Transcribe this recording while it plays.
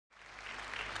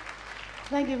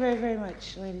Thank you very, very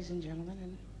much, ladies and gentlemen.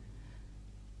 And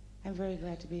I'm very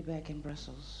glad to be back in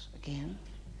Brussels again.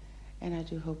 And I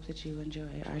do hope that you enjoy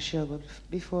our show. But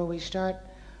before we start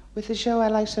with the show,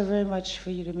 I'd like so very much for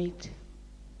you to meet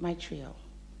my trio.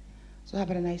 So how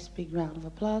about a nice big round of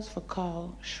applause for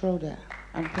Carl Schroeder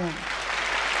on piano.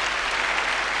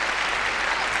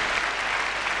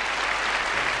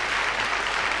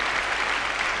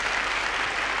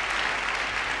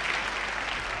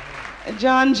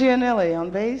 John Giannelli on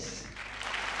bass.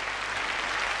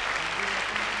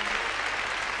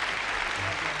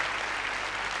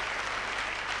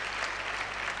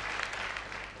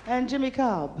 And Jimmy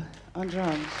Cobb on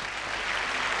drums.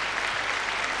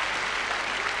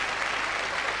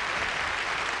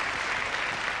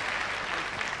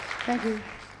 Thank you.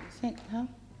 Huh?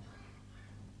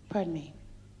 Pardon me.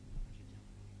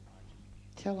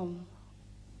 Tell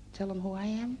them who I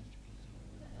am.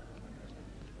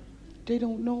 They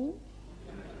don't know.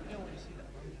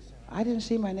 I didn't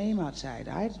see my name outside.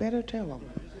 I'd better tell them.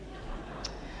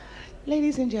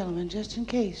 Ladies and gentlemen, just in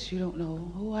case you don't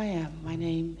know who I am, my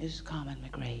name is Carmen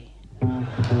McRae.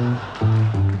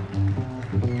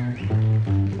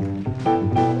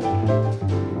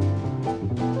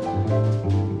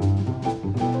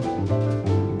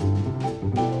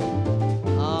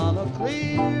 On a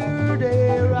clear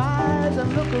day, rise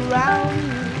and look around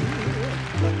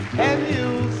you, and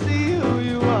you'll see who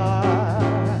you are.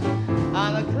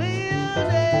 On a clear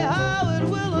day, how it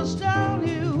will astound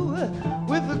you,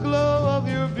 with the glow of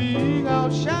your being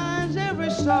outshines every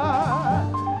star.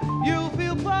 You'll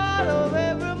feel part of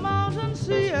every mountain,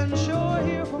 sea, and shore,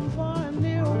 here from far and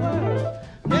near, a world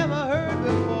never heard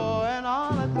before. And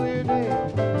on a clear day,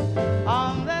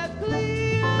 on that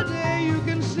clear day, you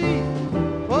can see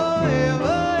forever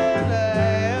and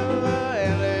ever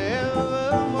and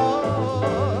evermore.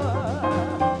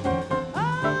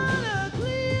 On a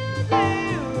clear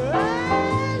day,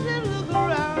 rise and look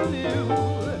around you,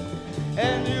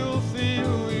 and you'll see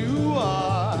who you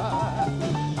are.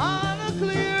 On a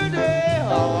clear day,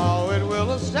 how it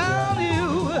will astound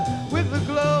you, with the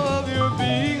glow of your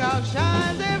being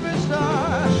outshines every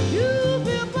star. You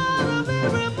feel part of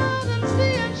every mountain,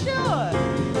 sea, and shore,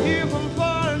 here from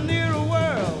far and near, a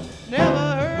world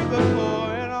never heard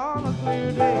before. And on a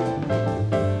clear day,